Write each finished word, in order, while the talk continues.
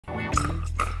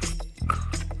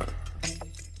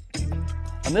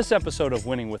On this episode of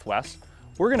Winning with Wes,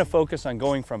 we're going to focus on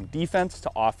going from defense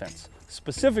to offense,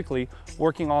 specifically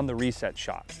working on the reset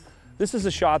shot. This is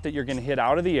a shot that you're going to hit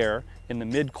out of the air in the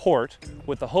mid-court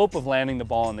with the hope of landing the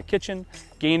ball in the kitchen,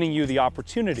 gaining you the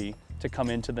opportunity to come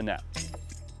into the net.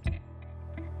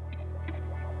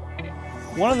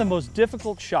 One of the most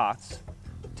difficult shots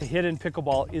to hit in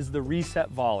pickleball is the reset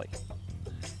volley.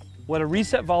 What a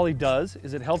reset volley does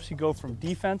is it helps you go from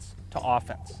defense to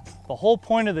offense. The whole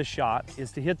point of the shot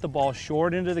is to hit the ball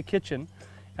short into the kitchen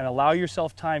and allow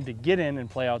yourself time to get in and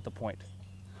play out the point.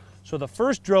 So the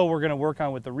first drill we're going to work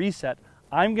on with the reset,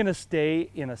 I'm going to stay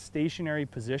in a stationary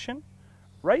position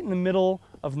right in the middle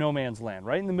of no man's land,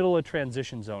 right in the middle of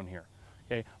transition zone here.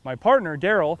 Okay? My partner,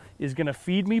 Daryl, is going to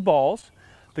feed me balls.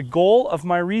 The goal of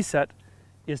my reset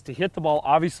is to hit the ball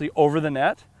obviously over the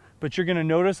net, but you're going to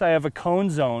notice I have a cone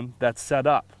zone that's set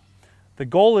up. The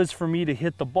goal is for me to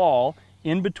hit the ball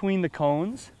in between the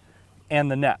cones and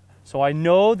the net. So I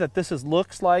know that this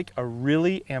looks like a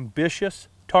really ambitious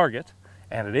target,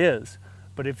 and it is,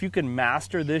 but if you can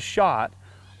master this shot,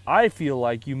 I feel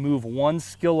like you move one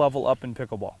skill level up in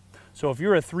pickleball. So if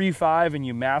you're a 3-5 and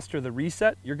you master the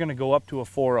reset, you're going to go up to a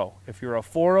 4-0. If you're a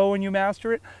 4-0 and you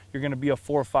master it, you're going to be a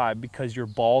 4-5 because your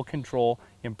ball control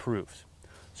improves.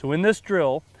 So in this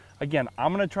drill, again,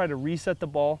 I'm going to try to reset the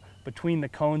ball between the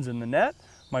cones and the net.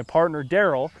 My partner,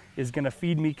 Daryl, is going to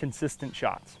feed me consistent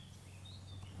shots.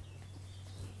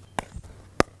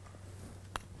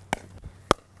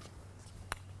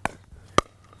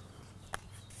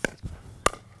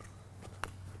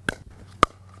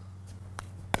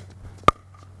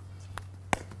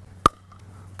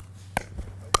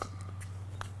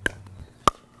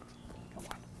 Come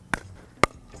on.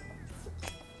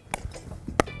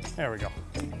 There we go.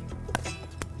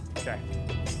 Okay.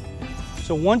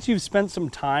 So once you've spent some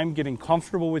time getting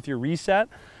comfortable with your reset,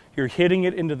 you're hitting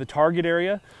it into the target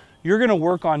area, you're going to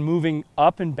work on moving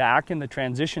up and back in the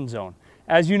transition zone.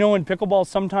 As you know in pickleball,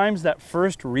 sometimes that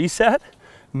first reset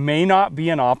may not be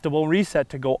an optimal reset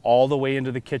to go all the way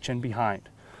into the kitchen behind.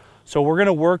 So we're going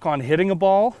to work on hitting a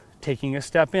ball, taking a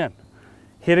step in,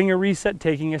 hitting a reset,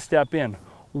 taking a step in.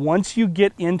 Once you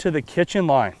get into the kitchen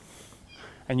line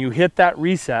and you hit that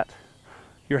reset,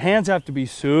 your hands have to be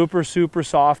super, super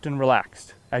soft and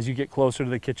relaxed as you get closer to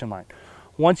the kitchen line.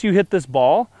 Once you hit this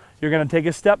ball, you're going to take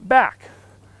a step back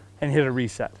and hit a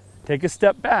reset. Take a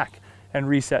step back and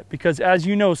reset, because as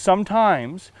you know,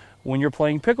 sometimes when you're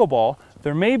playing pickleball,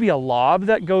 there may be a lob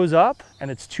that goes up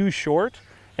and it's too short,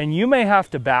 and you may have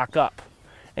to back up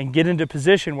and get into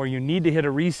position where you need to hit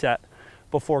a reset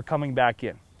before coming back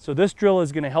in. So this drill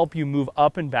is going to help you move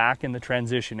up and back in the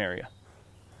transition area.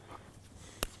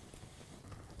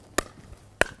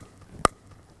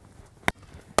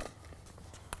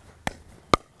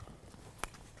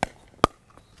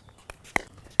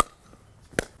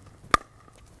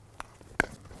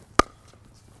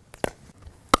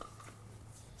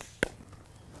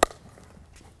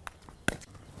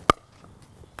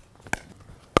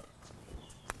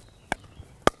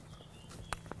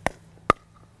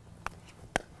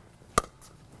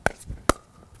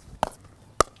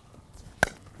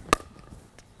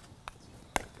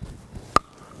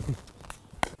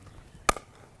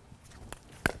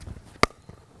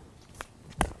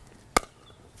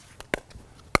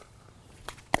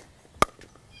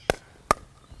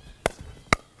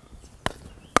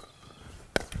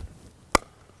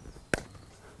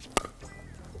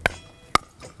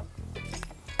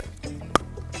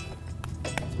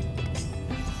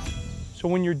 So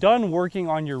when you're done working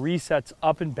on your resets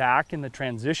up and back in the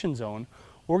transition zone,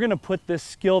 we're going to put this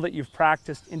skill that you've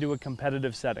practiced into a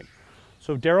competitive setting.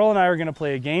 So Daryl and I are going to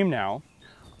play a game now.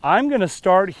 I'm going to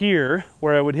start here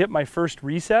where I would hit my first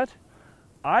reset.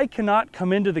 I cannot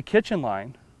come into the kitchen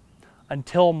line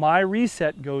until my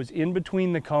reset goes in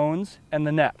between the cones and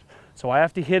the net. So I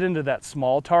have to hit into that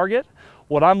small target.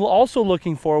 What I'm also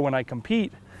looking for when I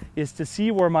compete is to see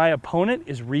where my opponent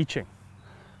is reaching.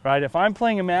 Right? If I'm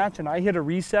playing a match and I hit a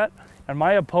reset and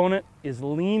my opponent is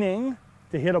leaning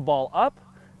to hit a ball up,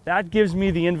 that gives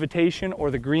me the invitation or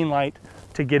the green light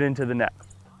to get into the net.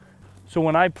 So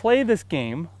when I play this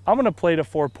game, I'm going to play to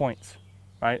 4 points,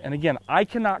 right? And again, I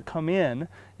cannot come in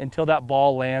until that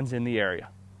ball lands in the area.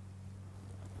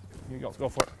 Here you go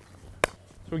for it.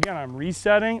 So again, I'm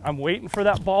resetting, I'm waiting for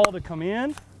that ball to come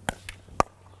in,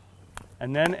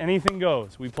 and then anything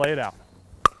goes. We play it out.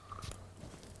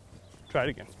 Try it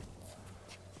again.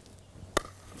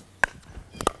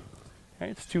 Okay,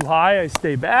 it's too high, I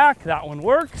stay back. That one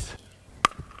works.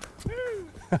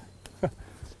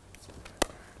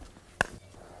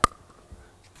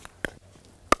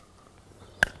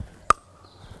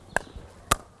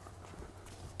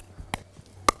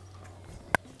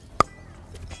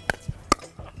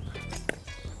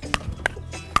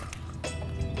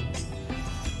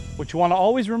 What you want to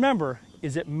always remember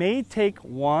is it may take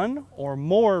one or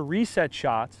more reset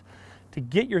shots to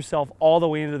get yourself all the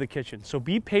way into the kitchen. So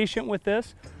be patient with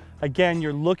this. Again,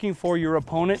 you're looking for your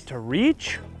opponent to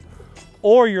reach,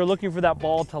 or you're looking for that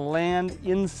ball to land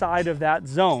inside of that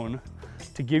zone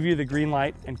to give you the green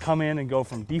light and come in and go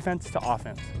from defense to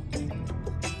offense.